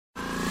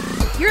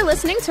You're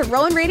listening to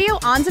Rowan Radio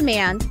On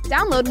Demand.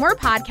 Download more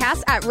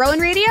podcasts at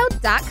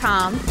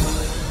rowanradio.com.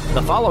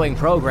 The following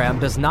program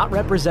does not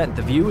represent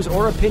the views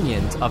or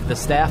opinions of the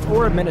staff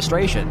or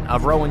administration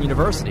of Rowan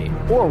University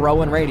or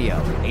Rowan Radio,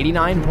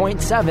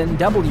 89.7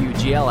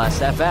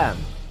 WGLS FM.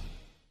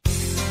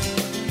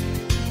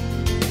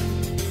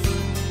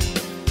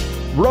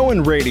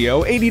 Rowan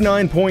Radio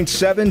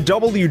 89.7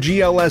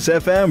 WGLS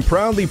FM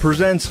proudly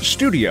presents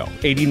Studio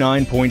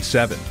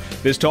 89.7.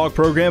 This talk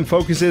program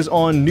focuses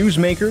on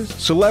newsmakers,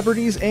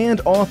 celebrities,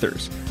 and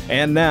authors.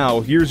 And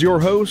now, here's your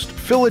host,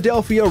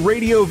 Philadelphia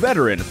radio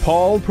veteran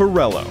Paul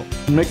Perrello.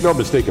 Make no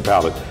mistake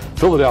about it,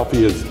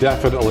 Philadelphia is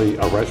definitely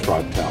a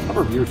restaurant town. A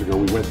number of years ago,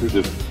 we went through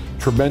this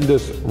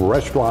tremendous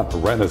restaurant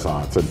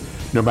renaissance. And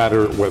no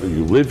matter whether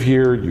you live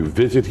here, you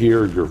visit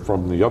here, you're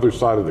from the other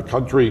side of the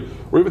country,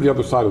 or even the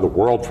other side of the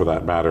world for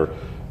that matter,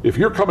 if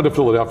you're coming to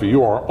Philadelphia,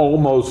 you are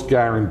almost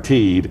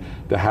guaranteed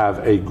to have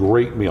a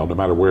great meal no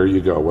matter where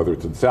you go, whether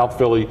it's in South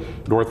Philly,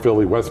 North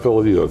Philly, West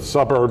Philly, the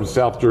suburbs,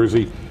 South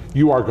Jersey,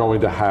 you are going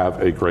to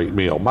have a great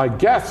meal. My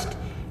guest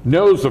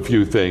knows a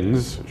few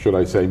things, should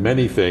I say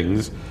many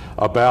things,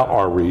 about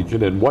our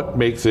region and what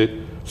makes it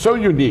so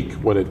unique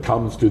when it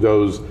comes to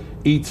those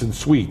eats and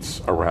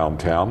sweets around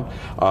town.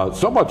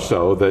 So much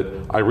so that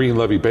Irene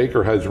Levy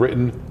Baker has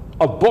written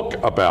a book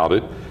about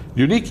it.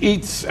 Unique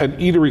Eats and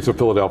Eateries of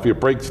Philadelphia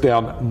breaks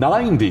down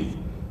 90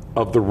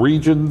 of the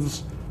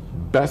region's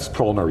best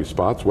culinary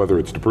spots, whether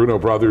it's the Bruno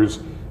Brothers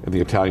in the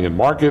Italian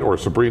Market or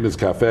Sabrina's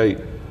Cafe.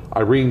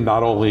 Irene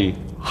not only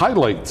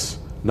highlights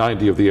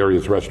 90 of the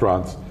area's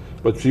restaurants,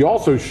 but she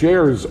also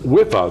shares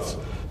with us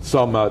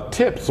some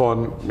tips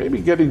on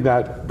maybe getting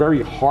that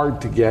very hard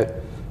to get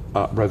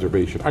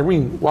reservation.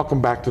 Irene,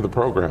 welcome back to the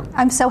program.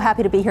 I'm so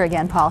happy to be here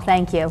again, Paul.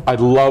 Thank you. I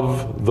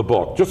love the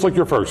book, just like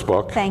your first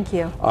book. Thank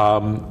you.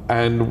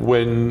 And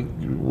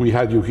when we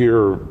had you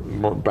here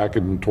back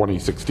in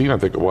 2016, I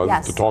think it was,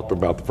 yes, to talk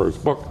about the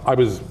first book, I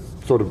was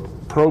sort of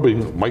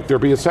probing, might there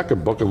be a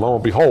second book? And lo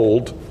and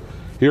behold,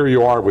 here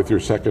you are with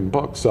your second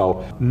book.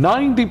 So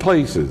 90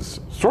 places,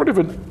 sort of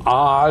an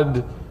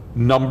odd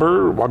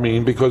number, I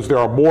mean, because there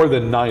are more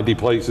than 90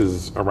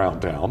 places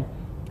around town.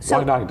 So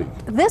why 90?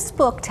 This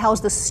book tells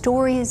the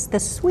stories,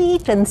 the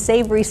sweet and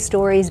savory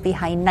stories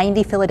behind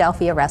 90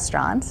 Philadelphia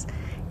restaurants.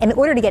 In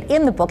order to get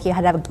in the book, you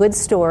had to have a good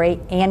story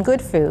and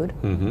good food.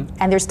 Mm-hmm.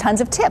 And there's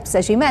tons of tips,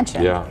 as you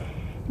mentioned. Yeah.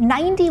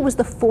 90 was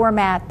the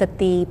format that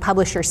the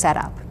publisher set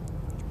up.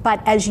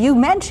 But as you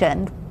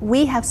mentioned,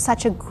 we have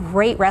such a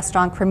great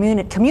restaurant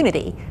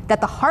community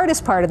that the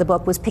hardest part of the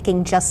book was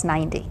picking just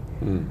 90.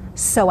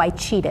 So I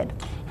cheated.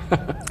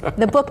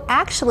 The book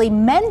actually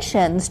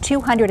mentions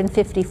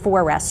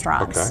 254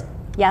 restaurants. Okay.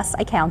 Yes,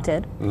 I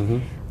counted. Mm-hmm.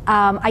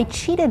 I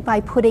cheated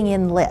by putting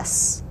in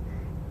lists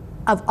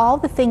of all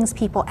the things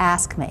people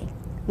ask me,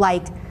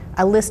 like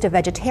a list of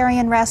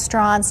vegetarian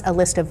restaurants, a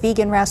list of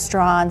vegan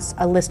restaurants,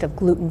 a list of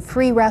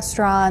gluten-free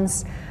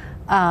restaurants,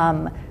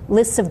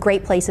 lists of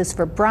great places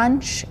for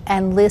brunch,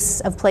 and lists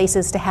of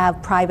places to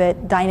have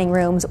private dining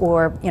rooms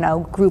or,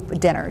 group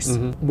dinners.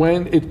 Mm-hmm.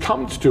 When it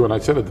comes to, and I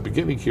said at the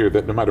beginning here,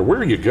 that no matter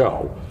where you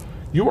go,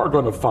 you are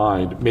going to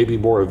find maybe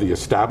more of the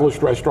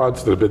established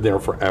restaurants that have been there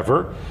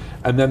forever.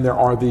 And then there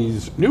are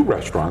these new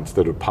restaurants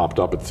that have popped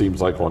up, it seems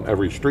like, on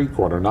every street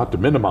corner, not to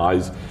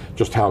minimize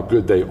just how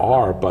good they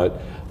are, but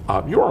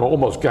you are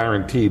almost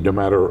guaranteed, no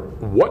matter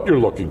what you're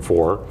looking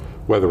for,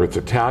 whether it's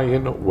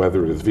Italian,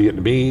 whether it is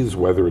Vietnamese,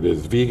 whether it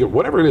is vegan,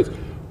 whatever it is,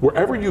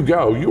 wherever you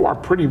go, you are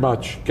pretty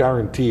much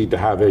guaranteed to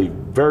have a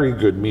very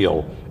good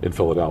meal in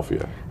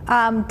Philadelphia.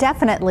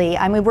 Definitely.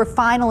 I mean,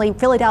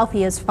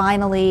 Philadelphia is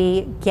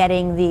finally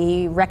getting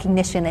the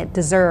recognition it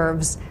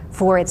deserves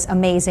for its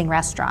amazing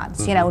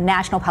restaurants. Mm-hmm.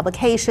 National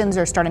publications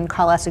are starting to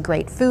call us a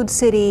great food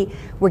city.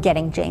 We're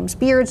getting James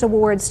Beard's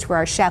awards to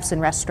our chefs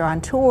and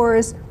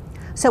restaurateurs.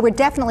 So we're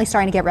definitely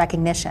starting to get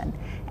recognition.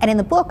 And in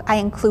the book, I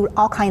include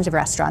all kinds of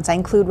restaurants. I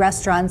include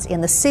restaurants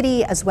in the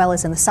city as well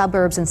as in the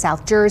suburbs in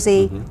South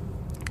Jersey.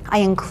 Mm-hmm. I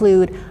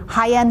include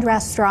high-end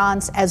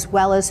restaurants as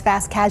well as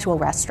fast casual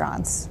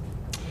restaurants.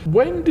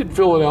 When did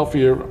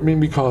Philadelphia,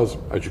 because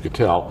as you could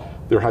tell,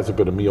 there hasn't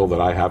been a meal that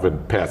I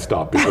haven't passed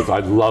up because I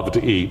love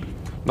to eat.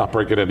 Not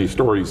breaking any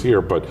stories here,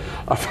 but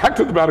a fact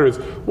of the matter is,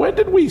 when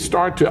did we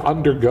start to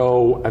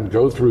undergo and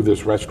go through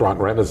this restaurant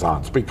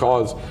renaissance?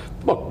 Because,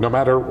 look, no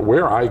matter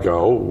where I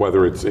go,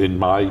 whether it's in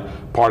my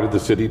part of the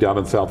city down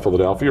in South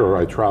Philadelphia or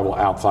I travel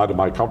outside of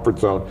my comfort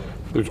zone,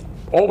 there's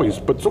always,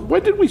 but so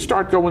when did we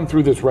start going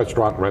through this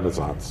restaurant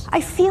renaissance?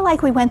 I feel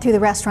like we went through the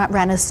restaurant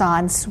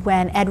renaissance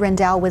when Ed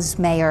Rendell was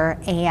mayor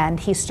and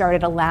he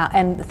started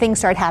and things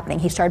started happening.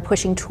 He started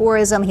pushing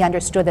tourism. He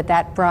understood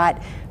that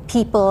brought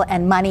people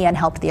and money and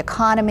helped the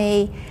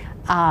economy.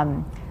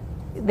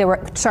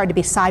 There started to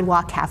be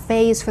sidewalk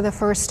cafes for the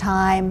first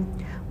time.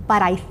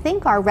 But I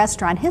think our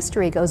restaurant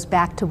history goes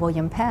back to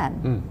William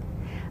Penn.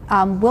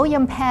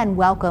 William Penn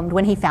welcomed,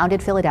 when he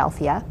founded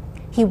Philadelphia,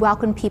 he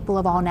welcomed people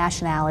of all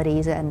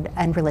nationalities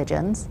and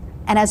religions.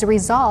 And as a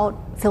result,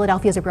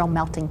 Philadelphia is a real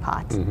melting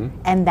pot. Mm-hmm.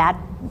 And that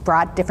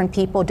brought different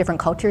people, different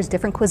cultures,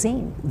 different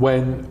cuisine.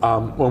 When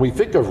we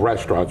think of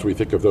restaurants, we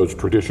think of those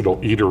traditional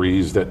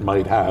eateries that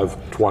might have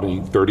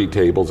 20, 30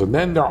 tables, and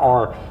then there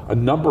are a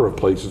number of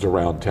places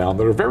around town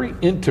that are very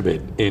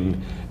intimate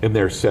in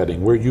their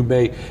setting, where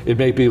it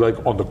may be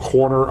like on the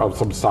corner of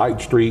some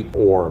side street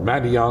or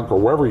Manayunk or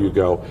wherever you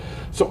go.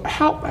 So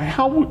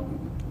how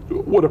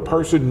would a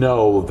person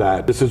know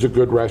that this is a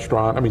good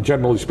restaurant? I mean,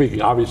 generally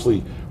speaking,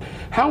 obviously,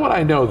 how would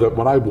I know that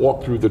when I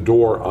walk through the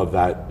door of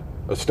that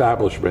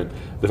establishment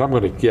that I'm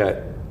going to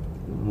get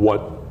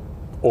what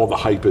all the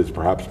hype is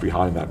perhaps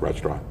behind that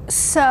restaurant?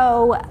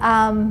 So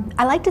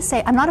I like to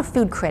say I'm not a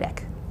food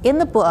critic. In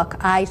the book,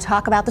 I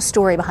talk about the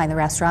story behind the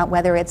restaurant,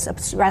 whether it's a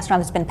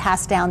restaurant that's been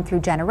passed down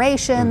through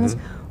generations,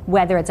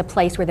 whether it's a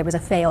place where there was a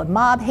failed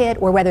mob hit,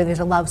 or whether there's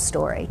a love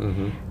story.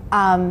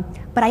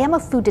 But I am a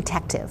food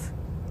detective.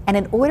 And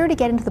in order to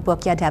get into the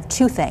book, you had to have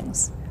two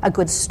things: a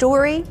good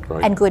story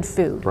and good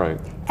food.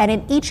 And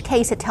in each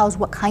case, it tells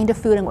what kind of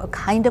food and what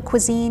kind of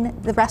cuisine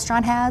the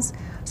restaurant has,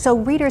 so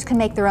readers can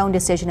make their own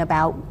decision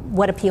about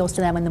what appeals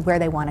to them and where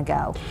they want to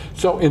go.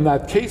 So in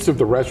that case of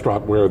the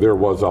restaurant where there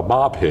was a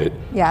mob hit,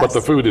 but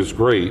the food is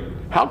great,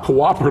 how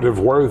cooperative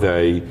were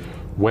they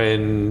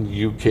when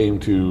you came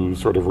to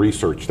sort of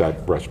research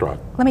that restaurant?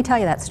 Let me tell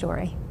you that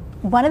story.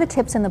 One of the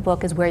tips in the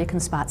book is where you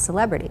can spot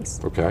celebrities.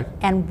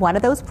 And one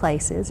of those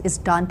places is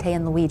Dante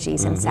and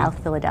Luigi's in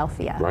South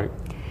Philadelphia.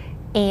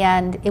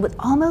 And it was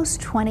almost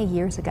 20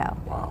 years ago.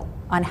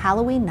 On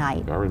Halloween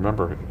night. I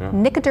remember it,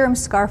 Nicodem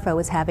Scarfo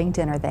was having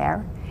dinner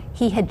there.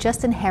 He had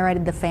just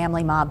inherited the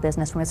family mob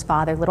business from his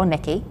father, Little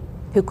Nicky,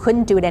 who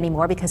couldn't do it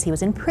anymore because he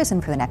was in prison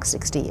for the next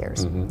 60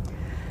 years.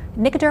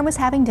 Nicodem was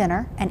having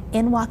dinner, and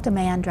in walked a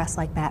man dressed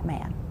like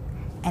Batman.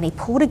 And he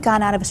pulled a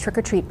gun out of his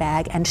trick-or-treat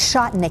bag and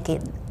shot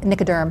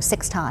Nicodem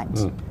 6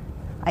 times.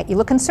 You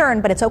look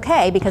concerned, but it's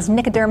okay because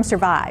Nicodem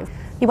survived.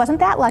 He wasn't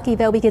that lucky,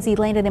 though, because he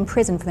landed in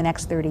prison for the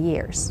next 30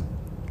 years.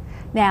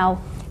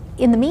 Now,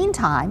 in the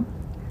meantime,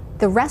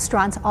 the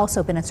restaurant's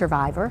also been a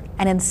survivor,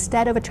 and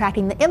instead of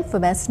attracting the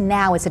infamous,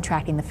 now it's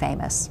attracting the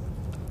famous.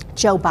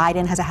 Joe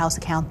Biden has a house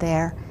account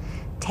there.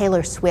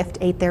 Taylor Swift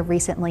ate there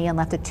recently and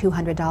left a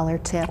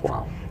 $200 tip.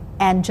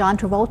 And John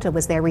Travolta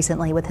was there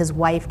recently with his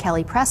wife,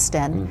 Kelly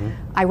Preston,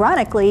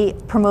 ironically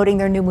promoting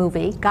their new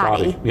movie,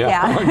 Gotti.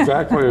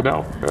 Exactly, I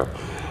know.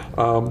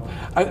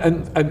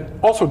 And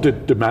also,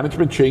 did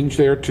management change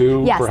there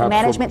too? Yes, the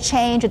management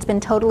changed. It's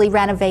been totally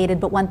renovated,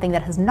 but one thing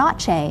that has not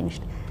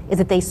changed is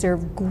that they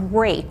serve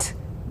great,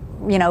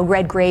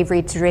 red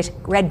gravy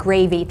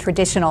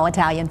traditional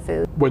Italian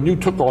food. When you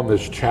took on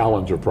this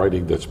challenge of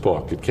writing this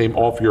book, it came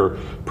off your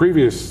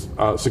previous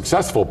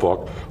successful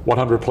book,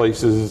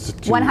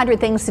 100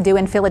 Things to Do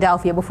in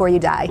Philadelphia Before You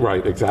Die.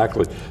 Right,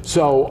 exactly.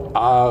 So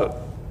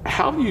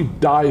how do you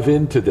dive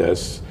into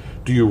this?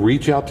 Do you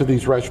reach out to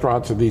these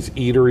restaurants and these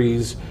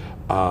eateries?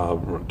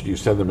 Do you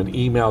send them an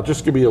email?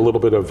 Just give me a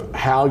little bit of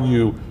how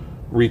you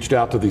reached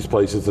out to these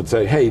places and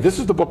say, hey, this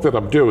is the book that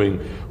I'm doing,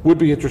 would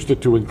be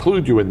interested to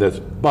include you in this,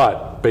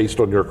 but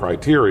based on your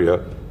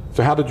criteria.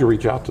 So how did you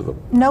reach out to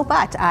them? No,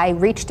 but I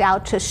reached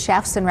out to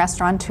chefs and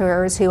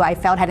restaurateurs who I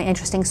felt had an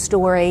interesting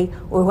story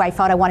or who I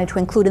felt I wanted to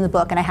include in the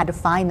book, and I had to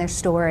find their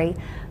story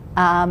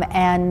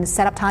and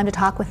set up time to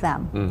talk with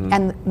them.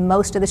 And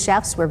most of the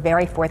chefs were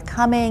very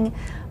forthcoming,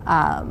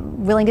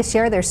 willing to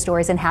share their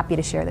stories and happy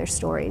to share their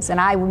stories. And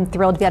I'm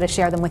thrilled to be able to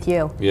share them with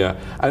you. Yeah,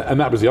 and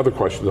that was the other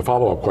question. The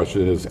follow-up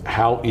question is,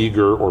 how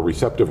eager or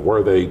receptive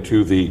were they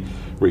to the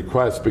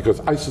request? Because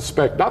I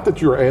suspect, not that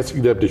you're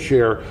asking them to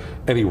share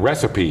any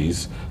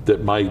recipes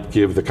that might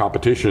give the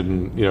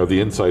competition,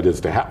 the insight as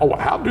to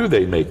how do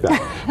they make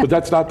that? But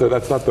that's not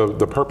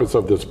the purpose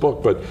of this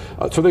book.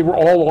 But so they were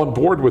all on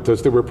board with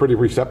this. They were pretty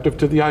receptive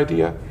to the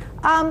idea.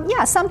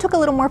 Yeah, some took a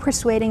little more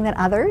persuading than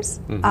others.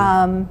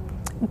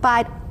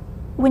 But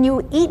when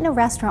you eat in a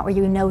restaurant where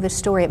you know the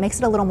story, it makes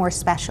it a little more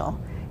special.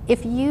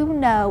 If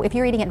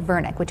you're eating at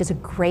Vernick, which is a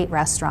great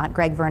restaurant,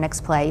 Greg Vernick's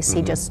place,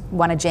 he just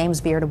won a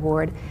James Beard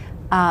Award,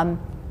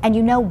 and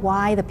you know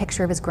why the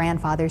picture of his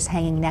grandfather's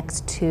hanging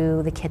next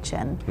to the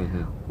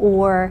kitchen,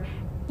 or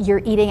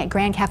you're eating at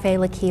Grand Cafe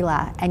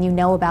L'Aquila and you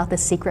know about the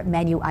secret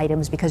menu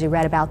items because you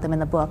read about them in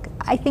the book,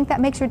 I think that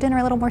makes your dinner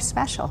a little more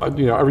special.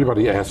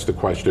 Everybody asks the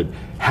question,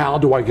 how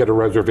do I get a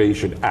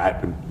reservation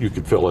at, and you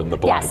can fill in the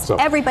blank. Yes, so,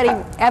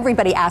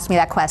 everybody asks me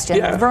that question.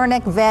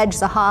 Vernick, Veg,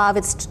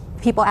 Zahav,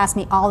 people ask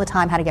me all the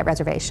time how to get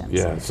reservations.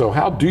 Yeah, so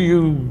how do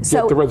you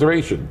get the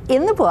reservation?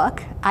 In the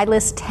book, I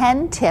list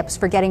 10 tips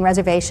for getting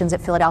reservations at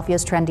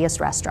Philadelphia's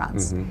trendiest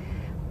restaurants.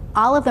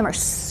 All of them are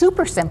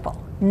super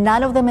simple.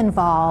 None of them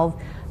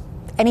involve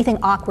anything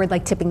awkward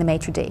like tipping the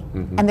maitre d'.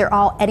 And they're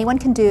all, anyone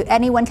can do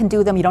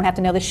them. You don't have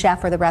to know the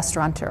chef or the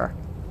restaurateur.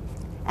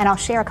 And I'll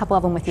share a couple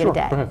of them with you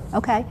today. Go ahead.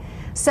 Okay,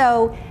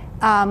 so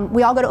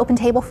we all go to open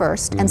table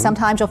first, and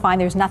sometimes you'll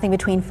find there's nothing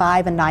between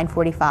 5 and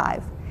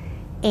 9:45.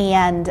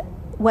 And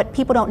what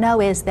people don't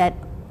know is that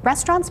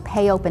restaurants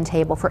pay open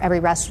table for every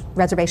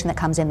reservation that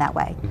comes in that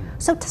way.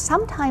 So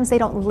sometimes they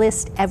don't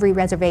list every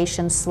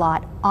reservation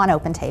slot on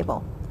open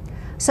table.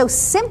 So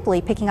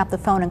simply picking up the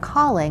phone and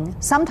calling,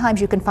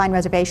 sometimes you can find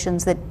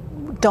reservations that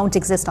don't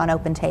exist on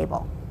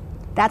OpenTable.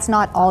 That's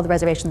not all the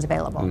reservations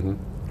available.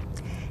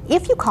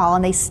 If you call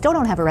and they still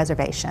don't have a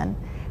reservation,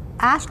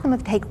 ask them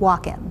to take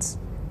walk-ins.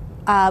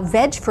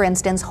 Veg, for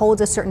instance, holds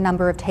a certain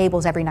number of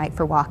tables every night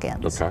for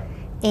walk-ins. Okay.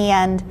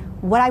 And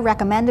what I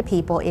recommend to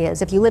people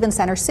is, if you live in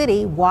Center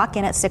City, walk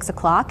in at 6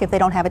 o'clock. If they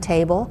don't have a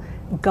table,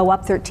 go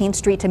up 13th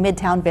Street to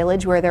Midtown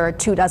Village, where there are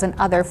 24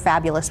 other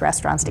fabulous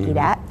restaurants to eat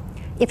at.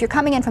 If you're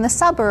coming in from the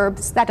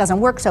suburbs, that doesn't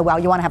work so well.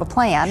 You want to have a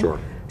plan. Sure.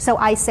 So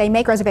I say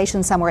make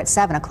reservations somewhere at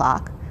 7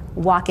 o'clock.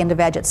 Walk into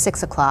Veg at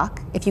 6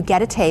 o'clock. If you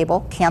get a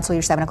table, cancel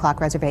your 7 o'clock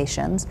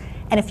reservations.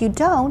 And if you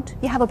don't,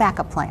 you have a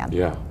backup plan.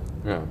 Yeah,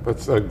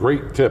 that's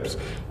great tips.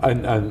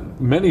 And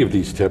many of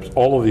these tips,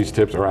 all of these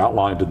tips are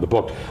outlined in the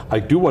book. I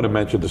do want to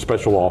mention the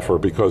special offer,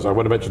 because I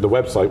want to mention the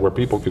website where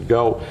people could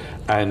go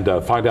and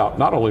find out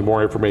not only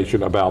more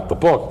information about the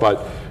book,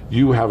 but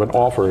you have an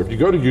offer. If you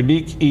go to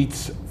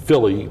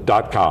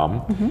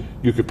uniqueeatsphilly.com,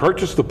 you could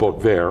purchase the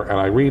book there, and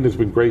Irene has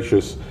been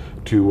gracious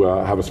to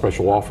have a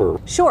special offer.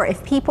 Sure,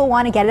 if people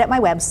want to get it at my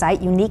website,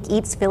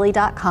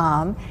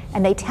 uniqueeatsphilly.com,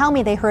 and they tell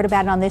me they heard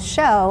about it on this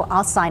show,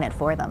 I'll sign it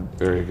for them.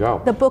 There you go.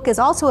 The book is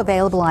also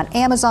available on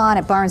Amazon,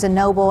 at Barnes &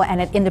 Noble,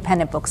 and at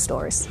independent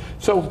bookstores.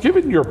 So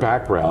given your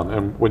background,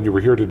 and when you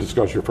were here to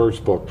discuss your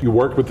first book, you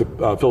worked with the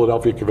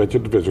Philadelphia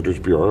Convention and Visitors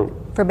Bureau.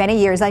 For many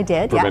years I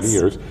did, For many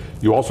years.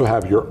 You also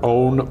have your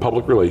own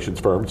public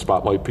relations firm,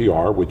 Spotlight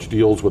PR, which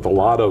deals with a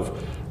lot of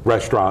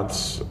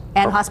restaurants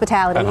and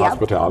hospitality. And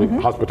hospitality.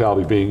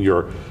 Hospitality being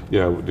your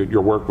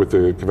work with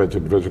the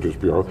Convention and Visitors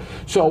Bureau.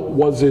 So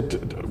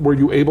were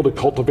you able to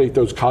cultivate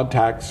those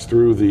contacts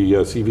through the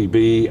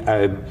CVB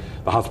and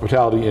the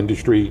hospitality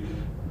industry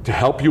to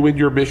help you in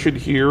your mission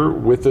here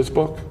with this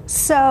book?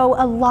 So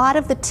a lot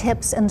of the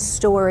tips and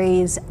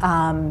stories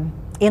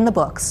in the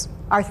books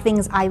are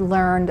things I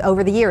learned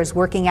over the years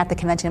working at the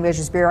Convention and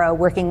Visitors Bureau,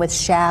 working with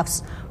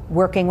chefs,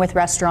 working with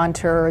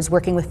restaurateurs,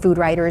 working with food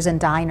writers and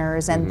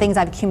diners, and things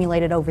I've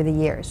accumulated over the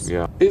years.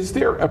 Yeah. Is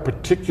there a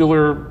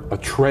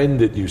trend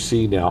that you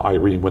see now,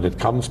 Irene, when it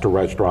comes to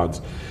restaurants?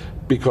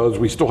 Because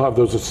we still have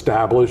those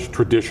established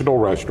traditional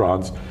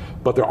restaurants,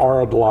 but there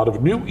are a lot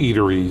of new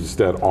eateries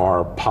that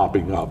are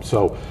popping up.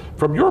 So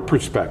from your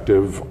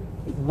perspective,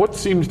 what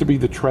seems to be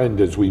the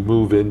trend as we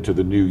move into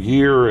the new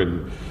year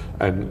and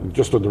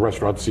just on the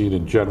restaurant scene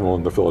in general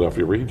in the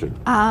Philadelphia region?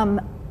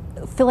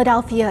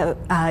 Philadelphia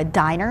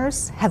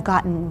diners have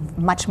gotten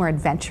much more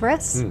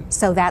adventurous,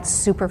 so that's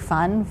super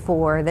fun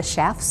for the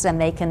chefs, and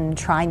they can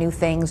try new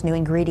things, new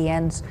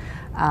ingredients,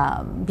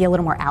 be a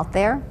little more out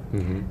there.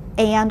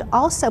 And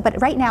also, but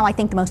right now I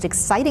think the most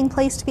exciting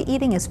place to be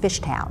eating is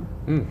Fishtown.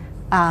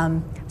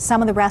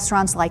 Some of the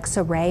restaurants like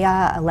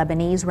Soraya, a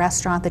Lebanese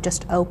restaurant that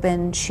just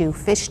opened, Chew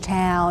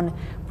Fishtown,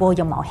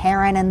 William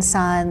O'Haran and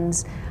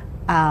Sons.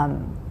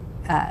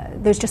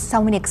 There's just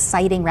so many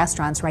exciting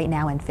restaurants right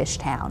now in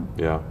Fishtown.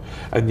 Yeah,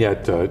 and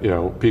yet,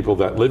 people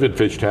that live in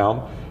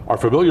Fishtown are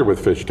familiar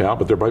with Fishtown,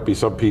 but there might be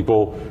some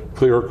people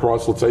clear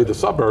across, let's say, the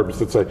suburbs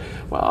that say,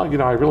 well,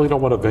 I really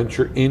don't want to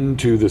venture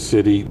into the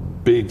city,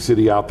 big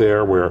city out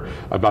there where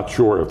I'm not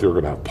sure if they're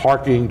going to have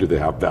parking. Do they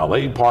have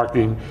valet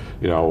parking?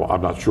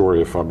 I'm not sure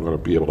if I'm going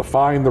to be able to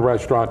find the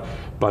restaurant.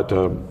 But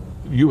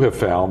you have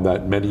found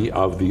that many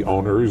of the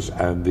owners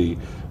and the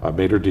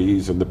maitre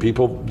d's and the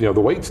people, the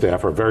wait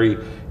staff are very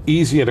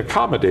easy and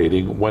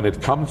accommodating when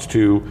it comes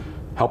to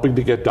helping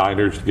to get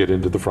diners to get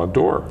into the front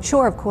door.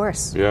 Sure, of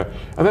course. Yeah,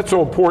 and that's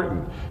so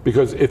important,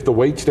 because if the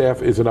wait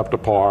staff isn't up to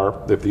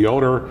par, if the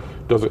owner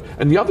doesn't,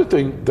 and the other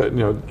thing that,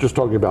 just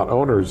talking about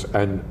owners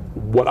and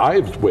what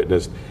I've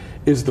witnessed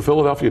is the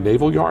Philadelphia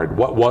Naval Yard.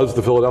 What was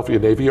the Philadelphia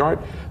Navy Yard?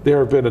 There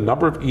have been a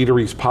number of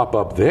eateries pop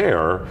up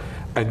there,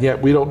 and yet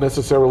we don't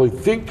necessarily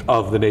think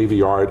of the Navy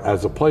Yard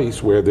as a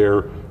place where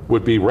there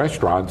would be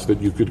restaurants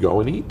that you could go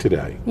and eat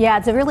today. Yeah,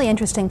 it's a really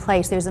interesting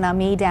place. There's an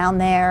Ami down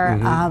there.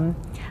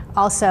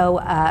 Also,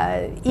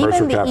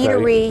 even the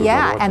eatery,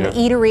 the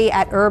eatery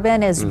at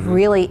Urban is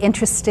really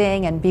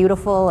interesting and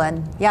beautiful,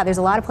 and there's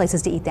a lot of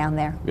places to eat down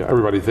there. Yeah,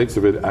 everybody thinks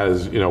of it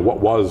as what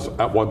was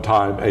at one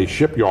time a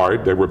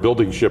shipyard. They were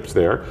building ships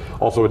there,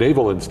 also a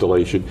naval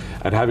installation.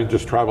 And having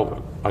just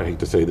traveled, I hate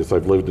to say this,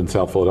 I've lived in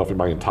South Philadelphia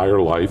my entire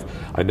life.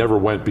 I never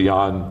went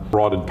beyond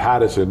Broad and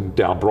Pattison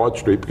down Broad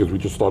Street because we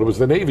just thought it was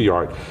the Navy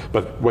Yard.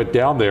 But went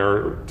down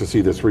there to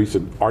see this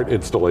recent art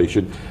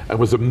installation and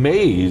was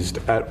amazed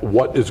at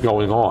what is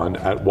going on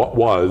at what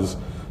was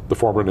the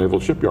former naval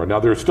shipyard.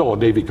 Now there's still a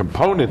Navy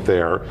component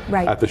there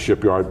at the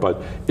shipyard,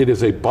 but it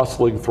is a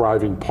bustling,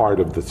 thriving part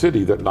of the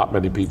city that not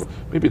many people,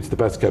 maybe it's the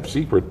best kept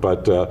secret,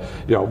 but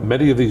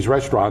many of these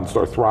restaurants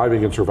are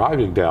thriving and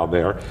surviving down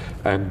there,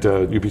 and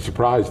you'd be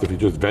surprised if you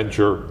just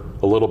venture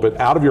a little bit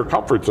out of your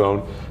comfort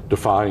zone to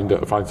find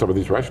some of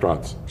these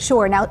restaurants.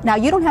 Sure. Now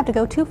you don't have to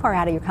go too far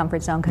out of your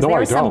comfort zone, because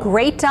there is some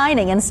great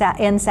dining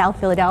in South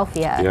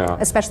Philadelphia,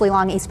 especially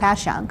along East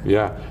Passyunk.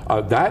 Yeah,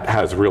 that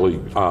has really,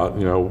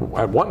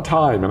 at one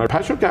time, and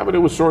Passyunk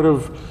Avenue was sort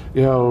of,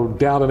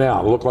 down and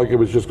out. It looked like it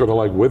was just going to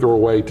like wither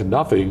away to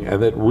nothing,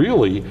 and it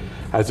really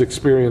has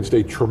experienced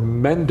a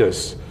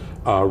tremendous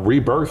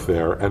rebirth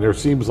there. And there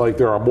seems like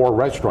there are more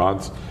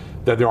restaurants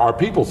than there are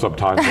people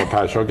sometimes on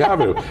Passyunk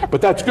Avenue.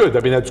 But that's good.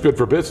 I mean, that's good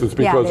for business,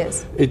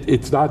 because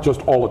it's not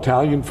just all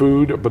Italian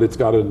food, but it's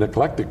got an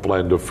eclectic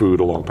blend of food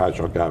along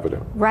Passyunk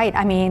Avenue. Right.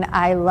 I mean,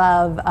 I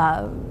love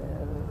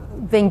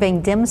Bing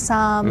Bing Dim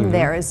Sum.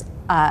 There's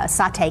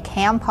satay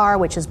kampar,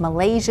 which is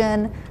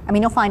Malaysian. I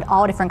mean, you'll find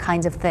all different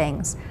kinds of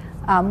things.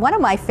 One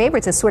of my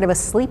favorites is sort of a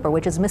sleeper,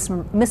 which is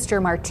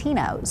Mr.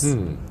 Martino's.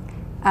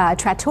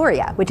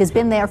 Trattoria, which has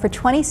been there for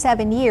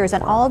 27 years,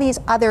 and all these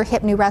other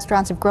hip new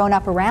restaurants have grown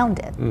up around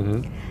it.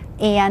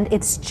 And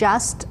it's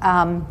just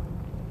Mark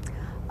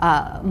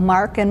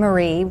and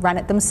Marie run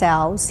it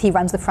themselves. He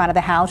runs the front of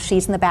the house.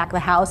 She's in the back of the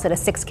house at a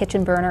 6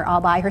 kitchen burner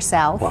all by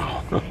herself.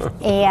 Wow.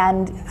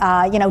 And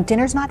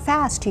dinner's not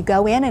fast. You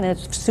go in, and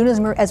as soon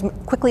as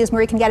quickly as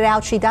Marie can get it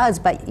out, she does.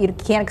 But you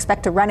can't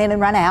expect to run in and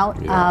run out.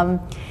 Yeah.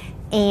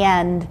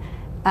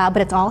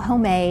 But it's all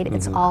homemade.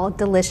 It's all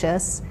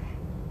delicious.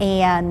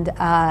 And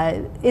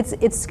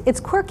it's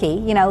quirky,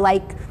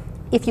 like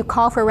if you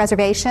call for a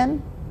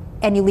reservation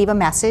and you leave a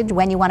message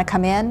when you want to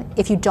come in,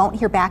 if you don't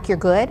hear back, you're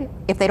good.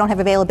 If they don't have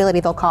availability,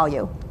 they'll call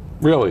you.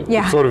 Really?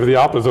 Yeah. It's sort of the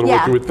opposite of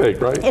what you would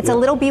think, right? It's a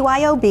little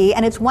BYOB,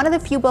 and it's one of the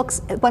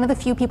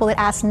few people that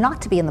asked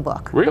not to be in the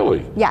book.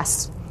 Really?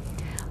 Yes.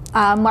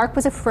 Mark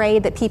was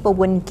afraid that people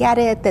wouldn't get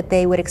it, that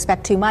they would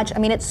expect too much. I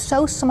mean, it's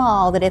so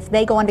small that if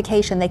they go on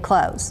vacation, they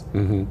close.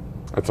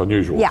 That's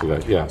unusual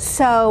today. Yeah.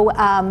 So.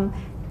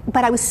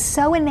 But I was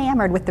so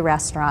enamored with the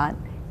restaurant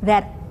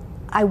that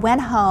I went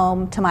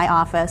home to my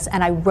office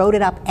and I wrote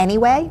it up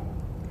anyway.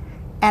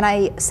 And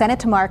I sent it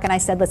to Mark and I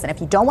said, listen,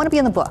 if you don't want to be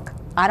in the book,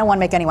 I don't want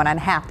to make anyone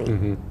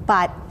unhappy.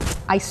 But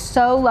I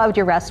so loved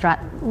your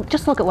restaurant.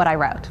 Just look at what I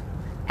wrote.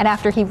 And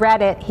after he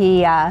read it,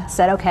 he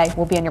said, okay,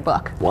 we'll be in your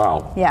book.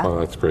 Wow. Yeah. Oh,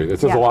 that's great. It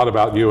says a lot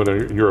about you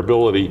and your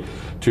ability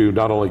to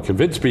not only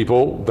convince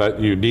people that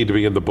you need to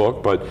be in the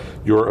book, but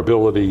your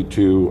ability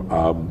to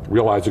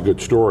realize a good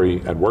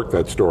story and work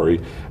that story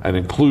and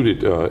include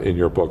it in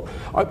your book.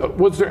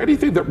 Was there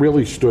anything that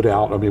really stood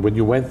out? I mean, when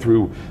you went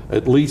through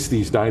at least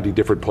these 90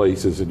 different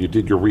places and you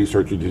did your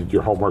research, you did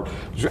your homework,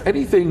 was there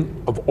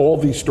anything of all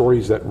these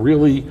stories that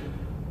really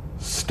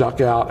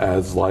stuck out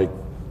as like,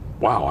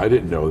 wow, I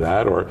didn't know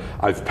that, or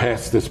I've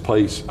passed this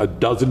place a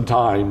dozen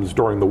times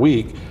during the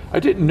week. I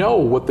didn't know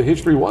what the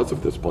history was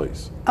of this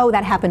place. Oh,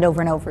 that happened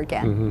over and over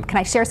again. Can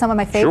I share some of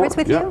my favorites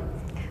with you?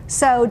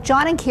 So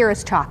John and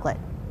Kira's chocolate.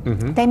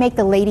 They make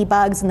the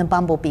ladybugs and the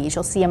bumblebees.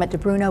 You'll see them at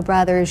DeBruno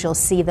Brothers. You'll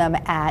see them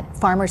at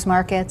farmers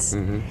markets.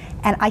 And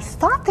I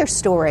thought their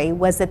story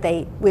was that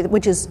they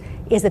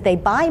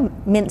buy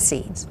mint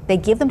seeds. They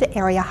give them to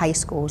area high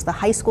schools. The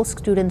high school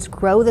students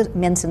grow the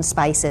mints and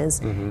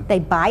spices. They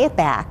buy it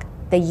back.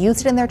 They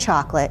use it in their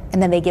chocolate, and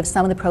then they give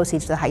some of the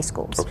proceeds to the high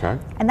schools. Okay.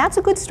 And that's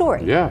a good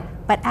story. Yeah.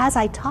 But as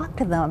I talked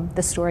to them,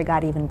 the story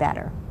got even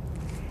better.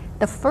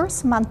 The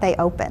first month they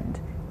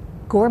opened,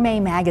 Gourmet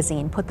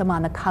magazine put them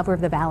on the cover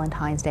of the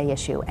Valentine's Day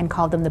issue and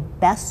called them the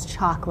best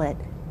chocolate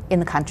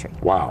in the country.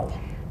 Wow.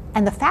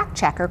 And the fact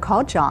checker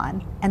called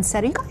John and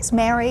said, are you guys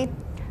married?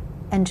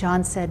 And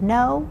John said,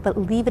 no, but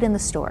leave it in the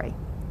story.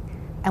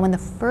 And when the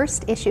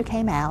first issue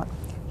came out,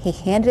 he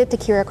handed it to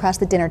Kira across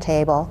the dinner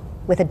table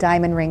with a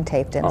diamond ring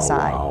taped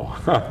inside.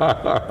 Oh,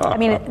 wow. I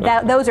mean,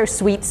 those are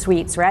sweet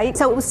sweets, right?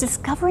 So it was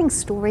discovering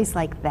stories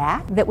like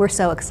that were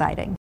so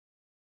exciting.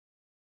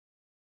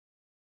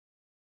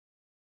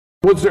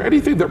 Was there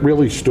anything that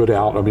really stood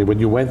out? I mean, when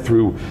you went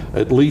through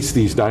at least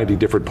these 90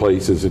 different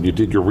places and you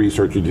did your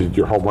research, you did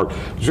your homework,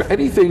 was there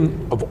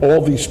anything of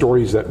all these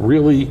stories that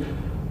really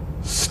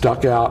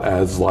stuck out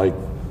as like,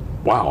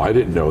 wow, I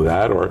didn't know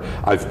that, or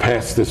I've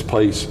passed this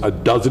place a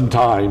dozen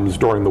times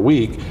during the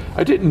week.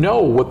 I didn't know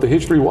what the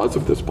history was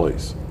of this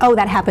place. Oh,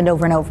 that happened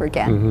over and over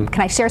again.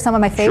 Can I share some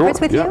of my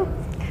favorites with you?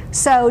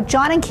 So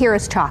John and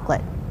Kira's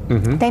chocolate.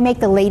 They make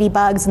the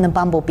ladybugs and the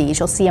bumblebees.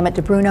 You'll see them at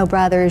DeBruno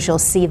Brothers. You'll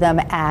see them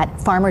at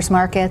farmers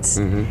markets.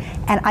 And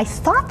I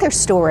thought their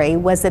story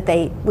was that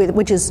they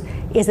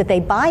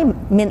buy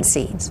mint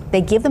seeds.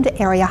 They give them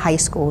to area high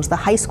schools. The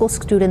high school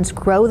students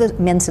grow the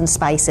mints and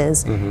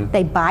spices.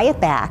 They buy it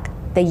back.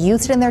 They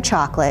use it in their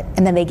chocolate,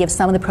 and then they give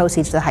some of the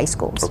proceeds to the high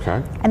schools.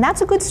 Okay. And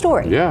that's a good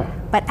story. Yeah.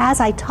 But as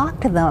I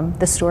talked to them,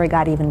 the story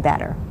got even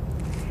better.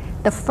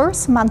 The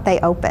first month they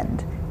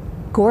opened,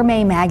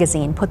 Gourmet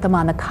magazine put them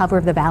on the cover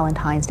of the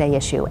Valentine's Day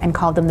issue and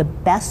called them the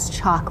best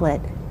chocolate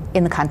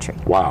in the country.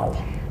 Wow.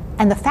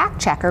 And the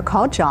fact checker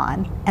called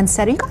John and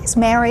said, are you guys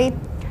married?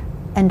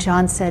 And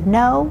John said,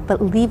 no,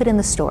 but leave it in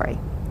the story.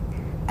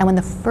 And when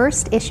the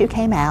first issue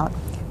came out,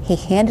 he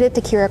handed it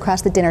to Kira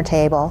across the dinner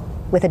table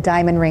with a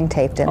diamond ring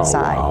taped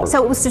inside. wow.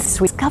 So it was just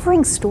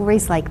discovering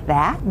stories like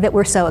that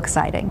were so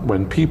exciting.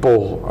 When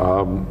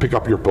people pick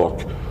up your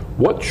book,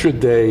 what should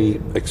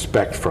they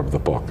expect from the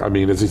book? I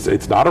mean,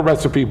 it's not a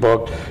recipe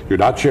book. You're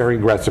not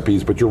sharing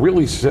recipes, but you're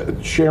really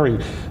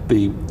sharing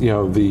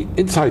the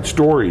inside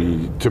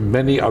story to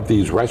many of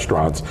these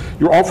restaurants.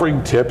 You're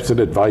offering tips and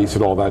advice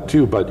and all that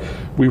too, but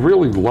we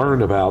really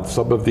learn about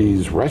some of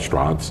these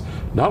restaurants,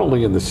 not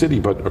only in the city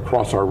but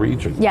across our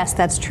region. Yes,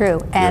 that's true.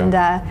 And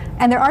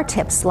and there are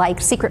tips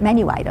like secret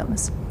menu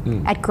items.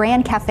 At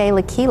Grand Cafe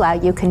L'Aquila,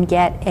 you can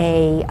get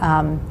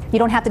you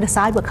don't have to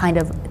decide what kind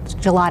of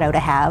gelato to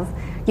have.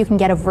 You can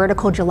get a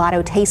vertical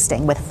gelato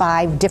tasting with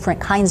 5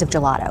 different kinds of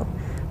gelato.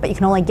 But you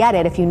can only get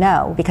it if you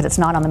know, because it's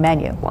not on the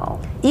menu. Wow.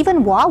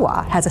 Even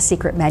Wawa has a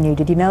secret menu.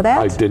 Did you know that?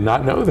 I did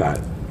not know that.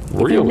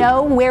 Really? If you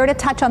know where to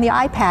touch on the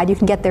iPad, you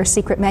can get their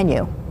secret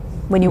menu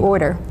when you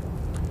order.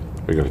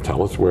 Are you going to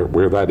tell us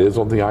where that is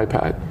on the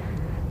iPad?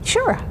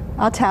 Sure,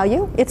 I'll tell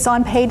you. It's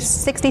on page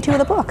 62 of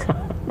the book.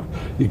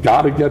 You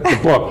got to get the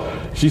book.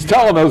 She's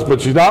telling us, but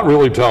she's not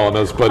really telling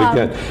us. But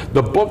again,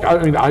 the book,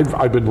 I mean,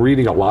 I've been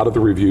reading a lot of the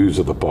reviews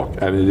of the book,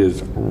 and it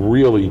is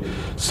really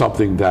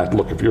something that,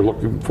 look, if you're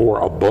looking for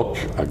a book,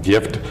 a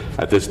gift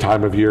at this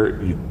time of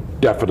year, you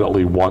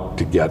definitely want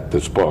to get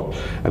this book.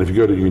 And if you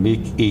go to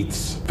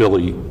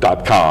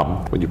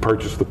uniqueeatsphilly.com, when you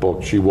purchase the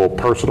book, she will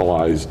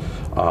personalize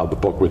the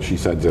book when she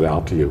sends it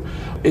out to you.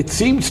 It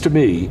seems to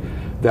me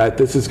that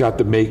this has got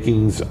the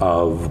makings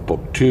of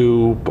book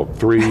 2, book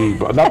 3,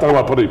 but not that I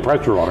want to put any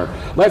pressure on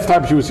her. Last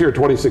time she was here in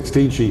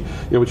 2016,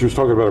 when she was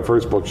talking about her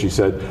first book, she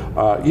said,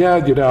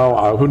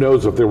 who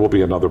knows if there will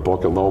be another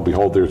book, and lo and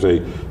behold,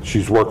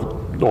 she's working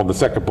on the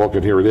second book,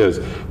 and here it is.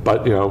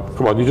 But,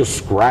 come on, you just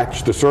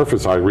scratched the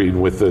surface,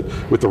 Irene, with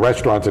the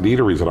restaurants and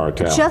eateries in our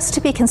town. Just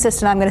to be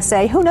consistent, I'm going to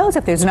say, who knows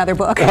if there's another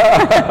book?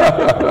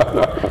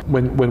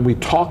 When we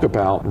talk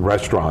about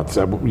restaurants,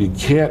 you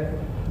can't.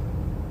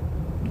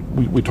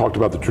 We talked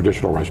about the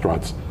traditional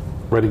restaurants,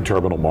 Reading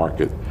Terminal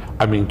Market.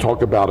 I mean,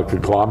 talk about a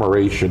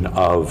conglomeration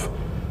of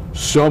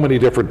so many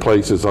different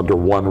places under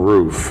one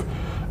roof.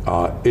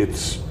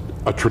 It's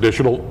a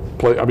traditional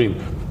place. I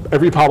mean,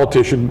 every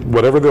politician,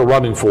 whatever they're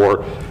running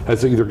for,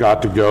 has either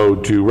got to go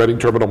to Reading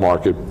Terminal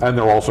Market, and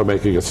they're also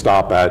making a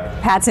stop at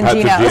Pat's and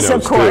Gino's,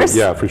 of course. Too.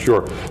 Yeah, for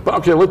sure. But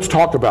okay, let's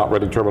talk about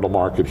Reading Terminal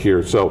Market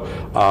here. So,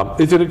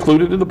 is it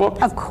included in the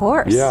book? Of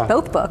course. Yeah.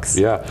 Both books.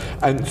 Yeah.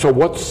 And so,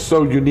 what's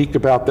so unique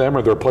about them?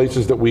 Are there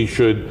places that we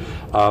should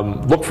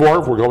look for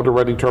if we're going to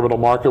Reading Terminal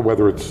Market,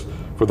 whether it's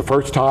for the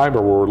first time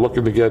or we're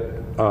looking to get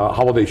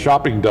holiday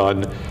shopping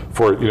done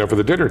for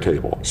the dinner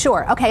table?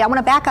 Sure. Okay, I want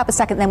to back up a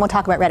second, then we'll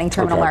talk about Reading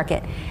Terminal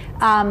Market.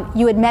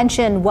 You had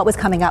mentioned what was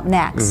coming up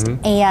next,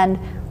 and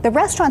the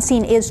restaurant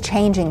scene is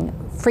changing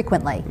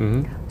frequently.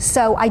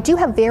 So I do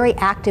have very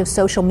active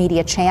social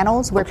media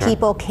channels where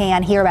people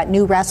can hear about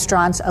new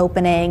restaurants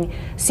opening,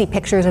 see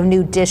pictures of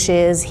new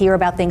dishes, hear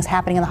about things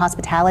happening in the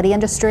hospitality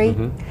industry.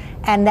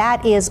 And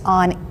that is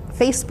on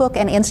Facebook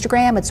and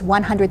Instagram. It's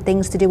 100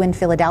 Things to Do in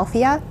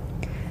Philadelphia.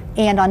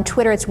 And on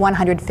Twitter, it's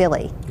 100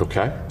 Philly.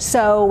 Okay.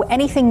 So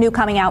anything new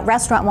coming out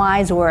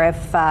restaurant-wise, or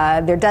if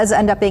there does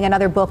end up being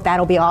another book,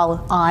 that'll be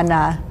all on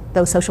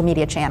those social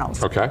media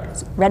channels. Okay.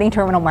 Reading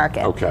Terminal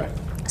Market. Okay.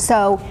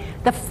 So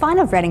the fun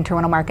of Reading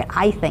Terminal Market,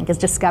 I think, is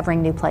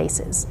discovering new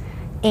places.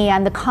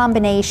 And the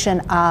combination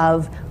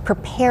of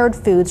prepared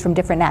foods from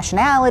different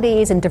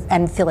nationalities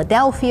and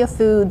Philadelphia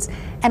foods,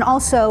 and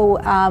also,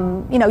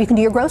 you can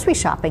do your grocery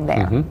shopping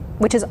there,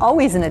 which is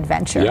always an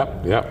adventure.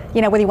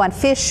 Whether you want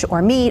fish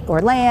or meat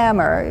or lamb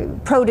or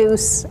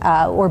produce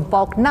or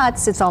bulk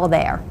nuts, it's all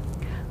there,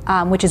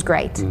 which is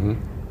great.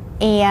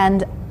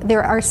 And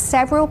there are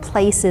several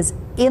places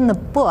in the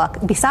book,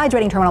 besides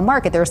Reading Terminal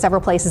Market, there are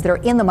several places that are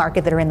in the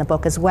market that are in the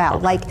book as well,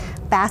 like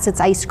Bassett's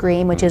Ice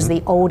Cream, which is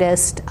the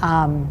oldest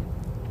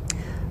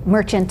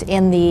merchant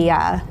in the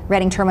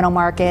Reading Terminal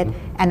Market,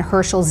 and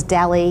Herschel's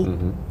Deli.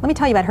 Let me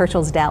tell you about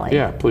Herschel's Deli.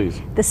 Yeah, please.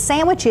 The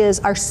sandwiches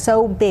are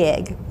so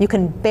big, you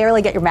can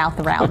barely get your mouth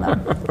around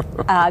them.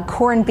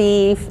 Corned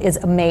beef is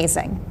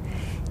amazing.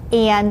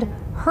 And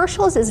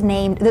Herschel's is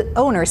named, the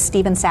owner,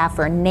 Stephen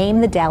Saffer,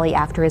 named the deli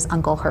after his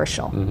uncle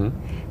Herschel.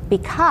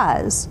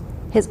 Because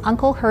his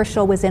uncle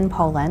Herschel was in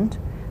Poland.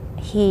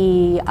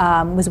 He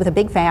was with a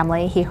big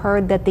family. He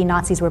heard that the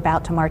Nazis were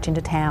about to march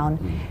into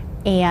town.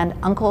 And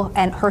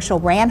Herschel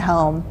ran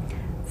home,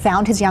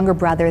 found his younger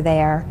brother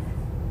there,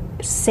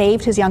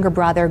 saved his younger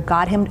brother,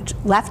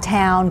 left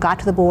town, got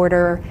to the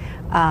border,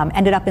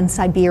 ended up in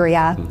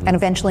Siberia, and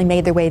eventually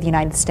made their way to the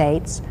United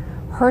States.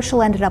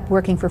 Herschel ended up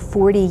working for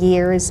 40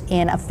 years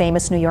in a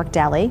famous New York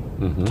deli,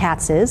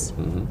 Katz's.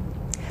 In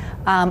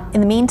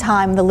the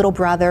meantime, the little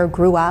brother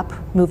grew up,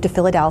 moved to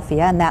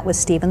Philadelphia, and that was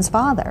Stephen's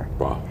father.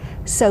 Wow.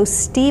 So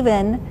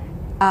Stephen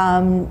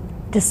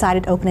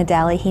decided to open a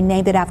deli. He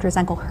named it after his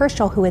uncle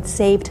Herschel, who had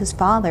saved his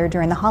father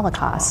during the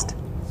Holocaust.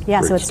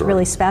 Yeah, great so it's story.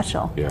 Really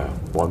special. Yeah,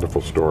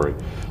 wonderful story.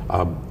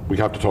 We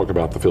have to talk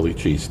about the Philly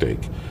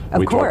cheesesteak.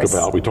 Of course.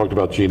 We talked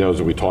about Gino's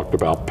and we talked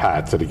about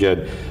Pat's. And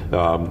again,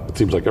 it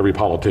seems like every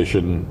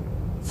politician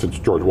since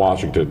George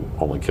Washington,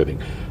 only kidding,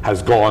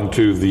 has gone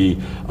to the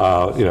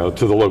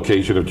to the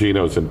location of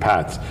Geno's and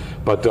Pat's.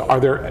 But are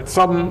there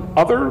some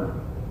other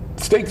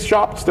steak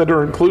shops that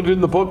are included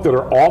in the book that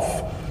are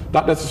off,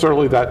 not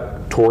necessarily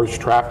that tourist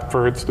trap,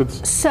 for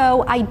instance?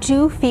 So I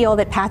do feel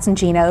that Pat's and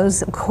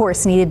Geno's, of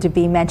course, needed to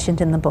be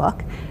mentioned in the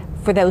book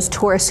for those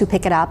tourists who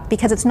pick it up,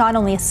 because it's not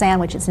only a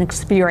sandwich, it's an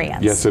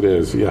experience. Yes, it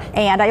is, yeah.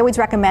 And I always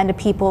recommend to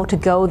people to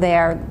go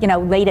there,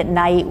 late at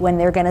night when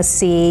they're going to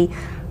see,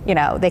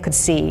 they could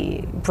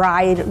see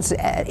brides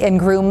and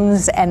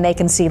grooms, and they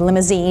can see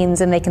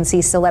limousines, and they can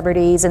see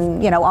celebrities,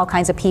 and, all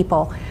kinds of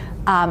people.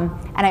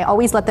 And I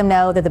always let them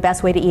know that the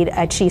best way to eat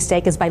a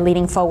cheesesteak is by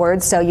leaning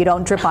forward so you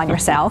don't drip on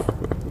yourself.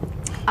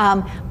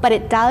 But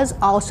it does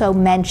also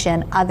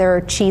mention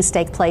other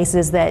cheesesteak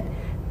places that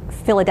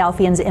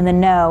Philadelphians in the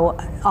know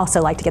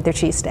also like to get their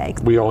cheesesteak.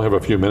 We only have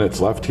a few minutes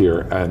left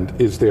here, and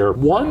is there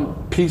one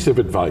piece of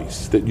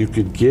advice that you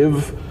could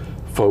give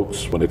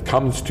folks when it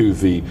comes to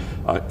the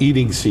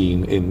eating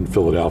scene in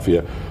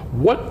Philadelphia?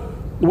 What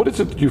is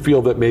it that you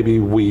feel that maybe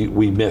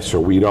we miss, or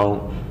we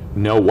don't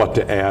know what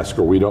to ask,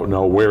 or we don't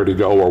know where to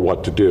go or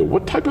what to do?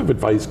 What type of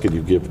advice can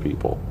you give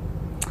people?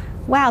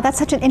 Wow, that's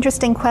such an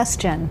interesting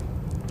question.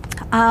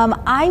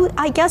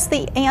 I guess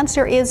the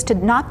answer is to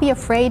not be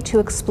afraid to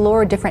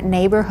explore different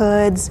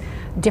neighborhoods,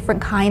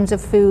 different kinds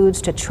of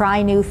foods, to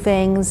try new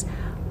things,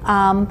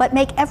 but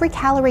make every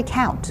calorie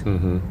count.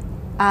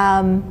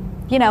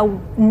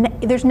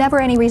 There's never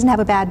any reason to have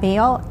a bad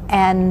meal,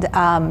 and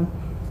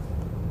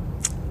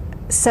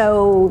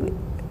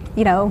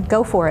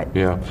go for it.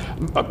 Yeah.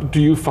 Do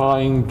you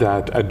find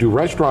that, do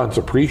restaurants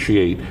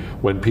appreciate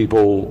when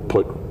people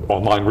put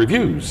online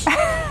reviews?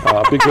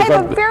 Because I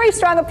have a very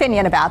strong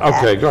opinion about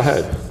that. Okay, go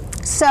ahead.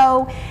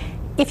 So,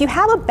 if you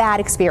have a bad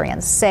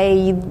experience,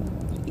 say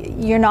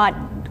you're not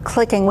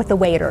clicking with the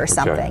waiter or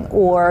something,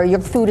 or your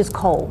food is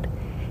cold,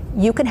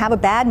 you can have a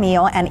bad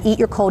meal and eat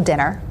your cold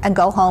dinner and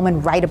go home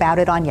and write about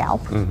it on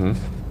Yelp.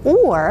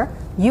 Or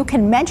you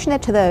can mention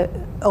it to the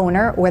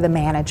owner or the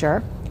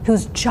manager,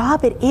 whose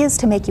job it is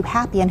to make you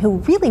happy and who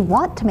really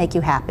want to make you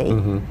happy,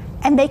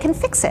 and they can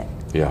fix it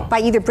by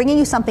either bringing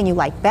you something you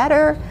like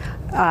better,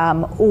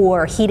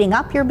 or heating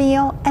up your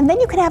meal, and then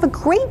you can have a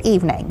great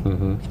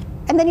evening.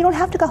 And then you don't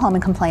have to go home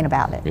and complain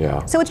about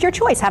it. So it's your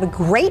choice. Have a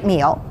great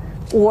meal,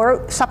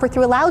 or suffer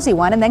through a lousy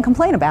one and then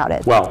complain about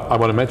it. Well, I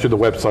want to mention the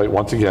website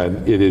once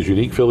again. It is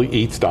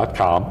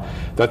uniquephillyeats.com.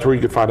 That's where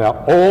you can find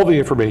out all the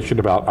information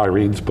about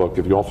Irene's book.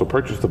 If you also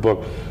purchase the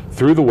book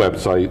through the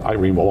website,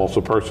 Irene will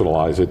also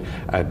personalize it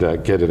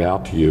and get it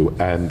out to you.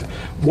 And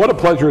what a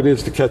pleasure it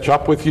is to catch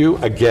up with you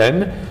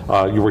again.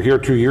 You were here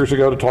 2 years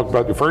ago to talk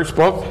about your first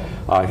book.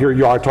 Here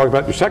you are talking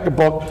about your second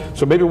book.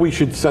 So maybe we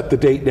should set the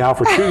date now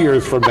for 2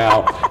 years from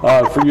now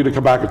for you to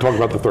come back and talk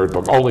about the third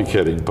book. Only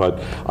kidding.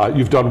 But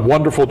you've done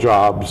wonderful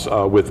jobs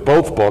with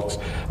both books.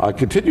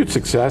 Continued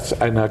success,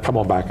 and come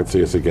on back and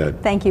see us again.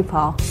 Thank you,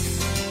 Paul.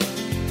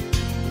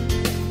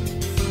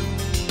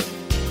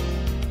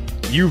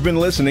 You've been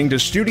listening to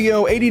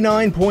Studio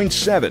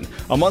 89.7,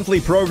 a monthly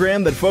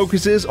program that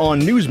focuses on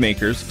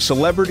newsmakers,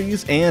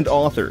 celebrities, and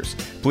authors.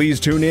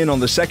 Please tune in on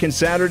the second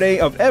Saturday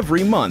of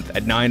every month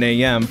at 9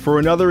 a.m. for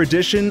another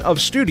edition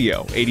of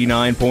Studio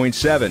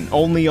 89.7,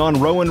 only on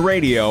Rowan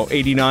Radio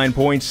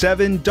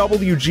 89.7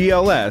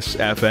 WGLS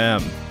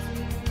FM.